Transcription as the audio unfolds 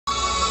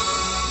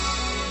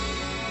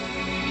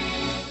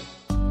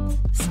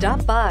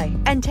Stop by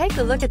and take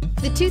a look at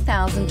the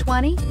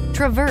 2020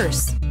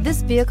 Traverse.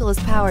 This vehicle is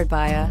powered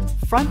by a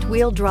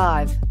front-wheel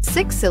drive,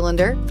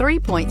 6-cylinder,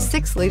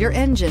 3.6-liter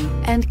engine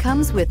and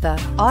comes with an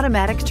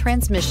automatic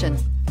transmission.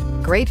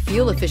 Great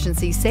fuel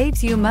efficiency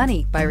saves you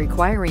money by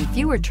requiring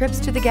fewer trips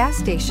to the gas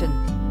station.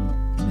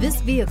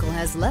 This vehicle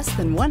has less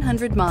than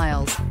 100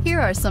 miles.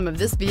 Here are some of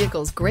this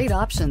vehicle's great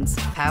options: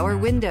 power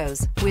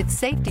windows with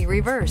safety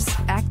reverse,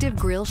 active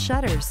grille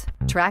shutters,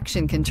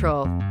 traction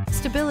control,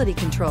 stability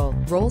control,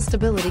 roll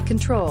stability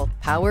control,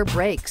 power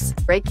brakes,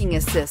 braking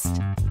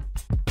assist.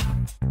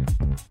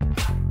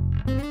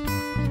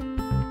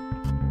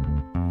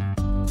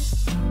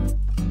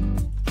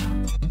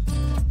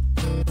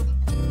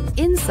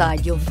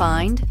 Inside you'll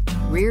find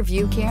rear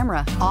view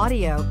camera,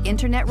 audio,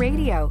 internet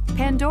radio,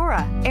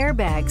 Pandora,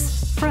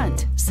 airbags,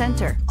 front,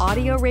 center,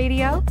 audio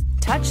radio,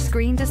 touch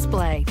screen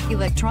display,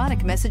 electronic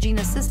messaging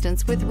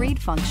assistance with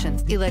read function,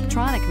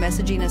 electronic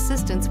messaging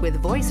assistance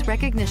with voice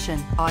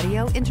recognition,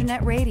 audio,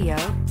 internet radio,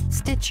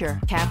 Stitcher,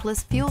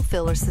 capless fuel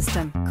filler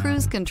system,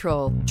 cruise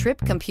control, trip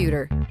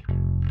computer,